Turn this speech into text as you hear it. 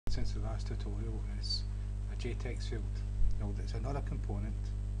since the last tutorial is a JText field. Now that's another component,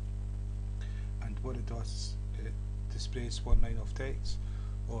 and what it does, it displays one line of text,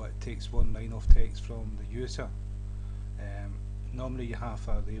 or it takes one line of text from the user. Normally you have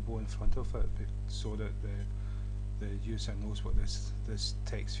a label in front of it so that the user knows what this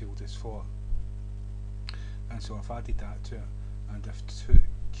text field is for. And so I've added that to it, and I've took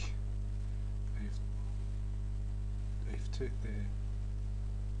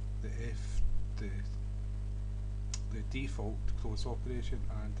the default close operation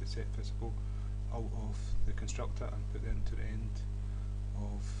and the set visible out of the constructor and put them to the end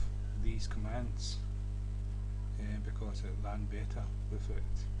of these commands, because it ran better with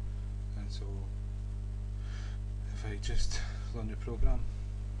it. And so if I just run the program,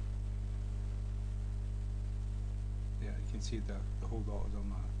 yeah, you can see the whole lot of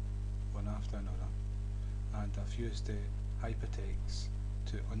them are one after another, and I've used the hypertext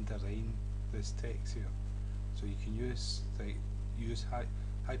to underline this text here. So you can use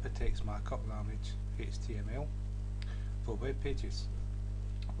hypertext markup language HTML for web pages,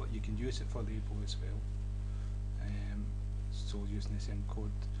 but you can use it for label as well. So using the same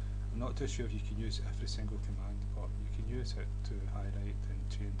code, I'm not too sure if you can use it every single command, but you can use it to highlight and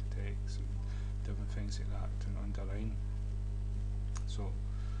change the text and different things like that to underline. So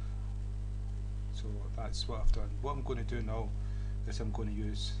that's what I've done. What I'm going to do now is I'm going to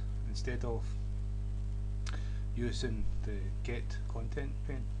use, instead of using the get content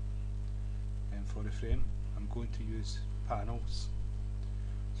pane for the frame, I'm going to use panels.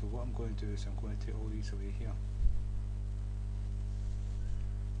 So what I'm going to do is I'm going to take all these away here,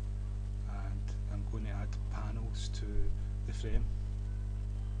 and I'm going to add panels to the frame.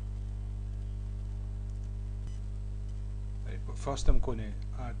 Right, but first I'm going to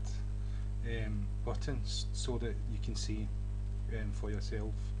add buttons so that you can see for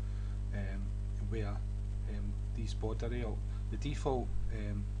yourself where these border layout. The default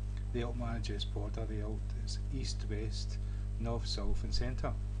layout manager's border layout is east, west, north, south and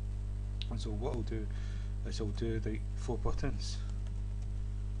centre. And so what I'll do is I'll do the 4 buttons.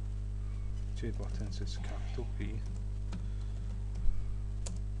 2 buttons is capital P,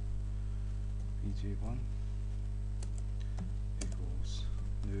 PJ1 equals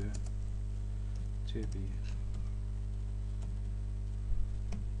new JB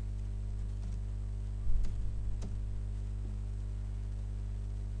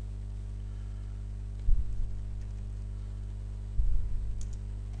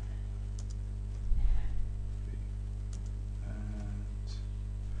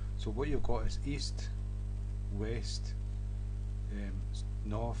So what you've got is east, west,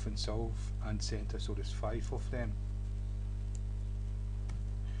 north and south and centre, so there's 5 of them.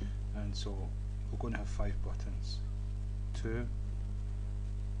 And so we're going to have 5 buttons. 2,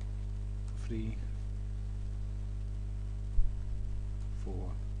 3,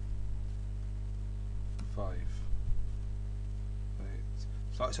 4, 5. Right.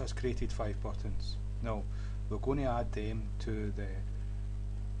 So that's us created 5 buttons. Now we're going to add them to the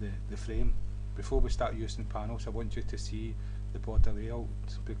frame. Before we start using panels, I want you to see the border layout,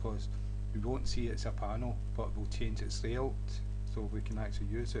 because we won't see it's a panel, but we'll change its layout so we can actually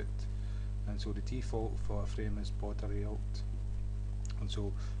use it. And so the default for a frame is border layout. And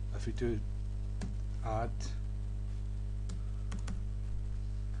so if we do add,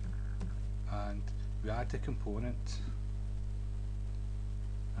 and we add the component,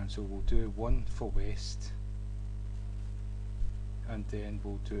 and so we'll do 1 for west, and then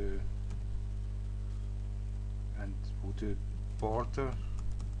we'll do border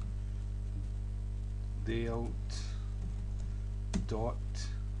layout dot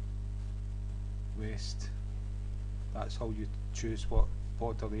west. That's how you choose what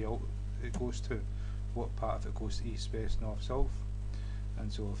border layout it goes to, what part of it goes to east, west, north, south.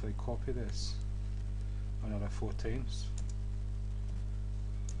 And so if I copy this another 4 times,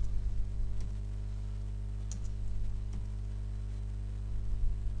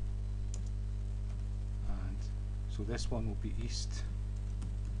 so this one will be east,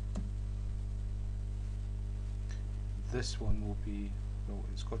 this one will be, well,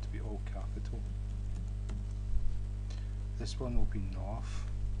 it's got to be all capital, this one will be north,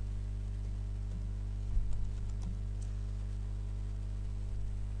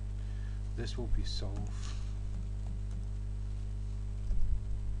 this will be south,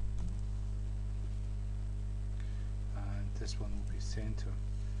 and this one will be centre.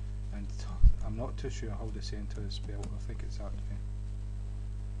 And I'm not too sure how the centre is spelled. I think it's that way.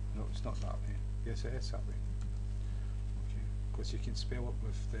 No, it's not that way. Yes, it is that way. Okay, because you can spell it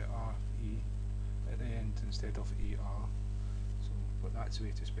with the R-E at the end instead of E-R. So but that's the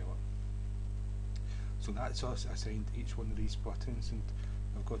way to spell it. So that's us assigned each one of these buttons, and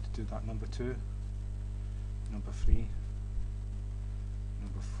I've got to do that number 2, number 3,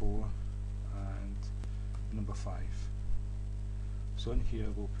 number 4 and number 5. So in here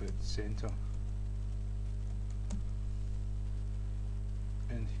we'll put center,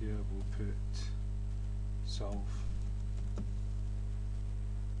 in here we'll put solve,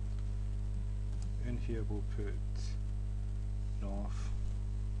 in here we'll put north,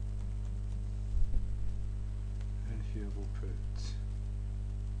 in here we'll put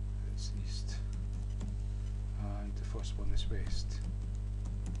it's east, and the first one is west.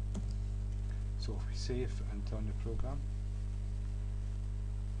 So if we save and run the program,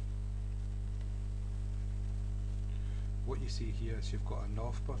 what you see here is you've got a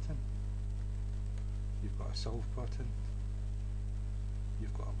north button, you've got a south button,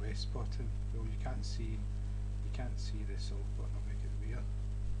 you've got a west button. Well, you can't see the south button. I'll make it bigger.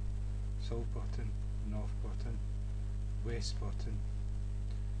 South button, north button, west button,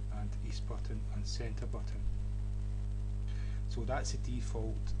 and east button, and center button. So that's the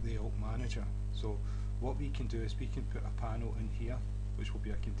default layout manager. So what we can do is we can put a panel in here, which will be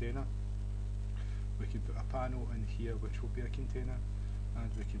a container. We can put a panel in here, which will be a container, and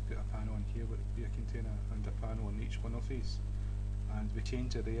we can put a panel in here, which will be a container, and a panel on each one of these. And we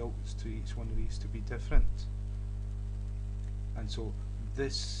change the layouts to each one of these to be different. And so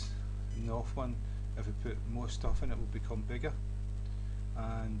this north one, if we put more stuff in it, will become bigger.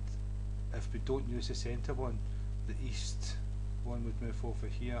 And if we don't use the center one, the east one would move over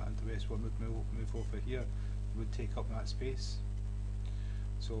here, and the west one would move over here. It would take up that space.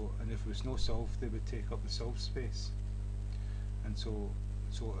 So, and if there was no solve, they would take up the solve space. And so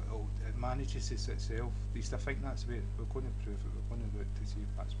it manages this itself. At least I think that's the way we're going to prove it. We're going to look to see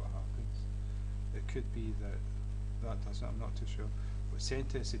if that's what happens. It could be that that doesn't, I'm not too sure. But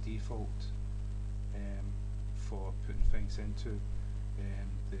center is the default for putting things into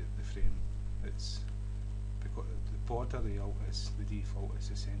the frame. It's because the border layout is the default, is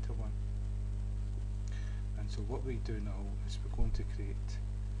the center one. And so what we do now is we're going to create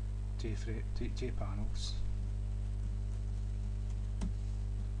J panels.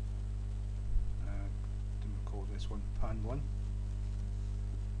 We'll call this one pan 1.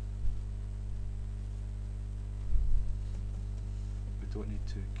 We don't need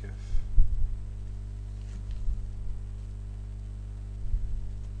to give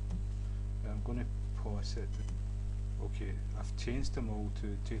I'm going to pause it. Okay, I've changed them all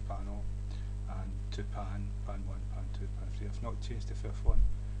to J panel and to pan 1, pan 2, pan 3. I've not changed the 5th one.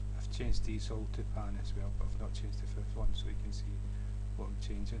 I've changed these all to pan as well, but I've not changed the 5th one, so you can see what I'm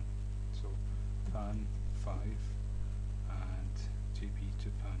changing. So pan 5 and JB to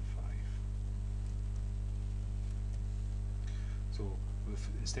pan 5. So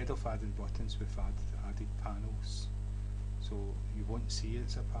instead of adding buttons, we've added panels. So you won't see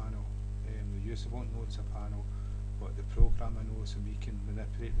it's a panel. The user won't know it's a panel, but the programmer knows, and we can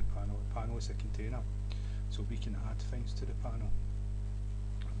manipulate the panel. The panel is a container, so we can add things to the panel.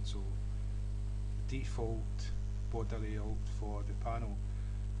 And so the default border layout for the panel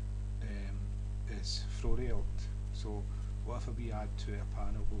is flow layout. So whatever we add to a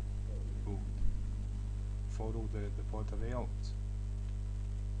panel will follow the border layout.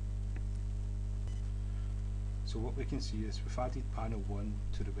 So what we can see is we've added panel 1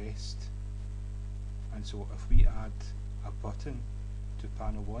 to the west, and so if we add a button to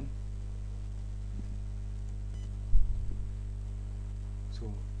panel 1,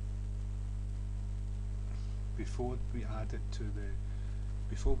 so before we add it to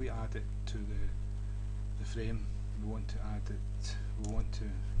the frame, we want to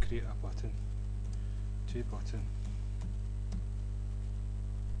create a button, J button.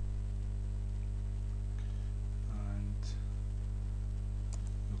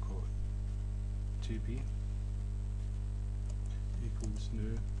 JB equals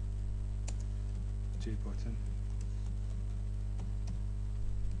new J button.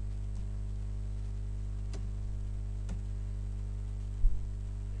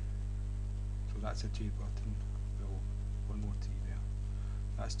 So that's a J button. Well, one more T there.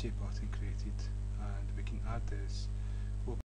 That's J button created, and we can add this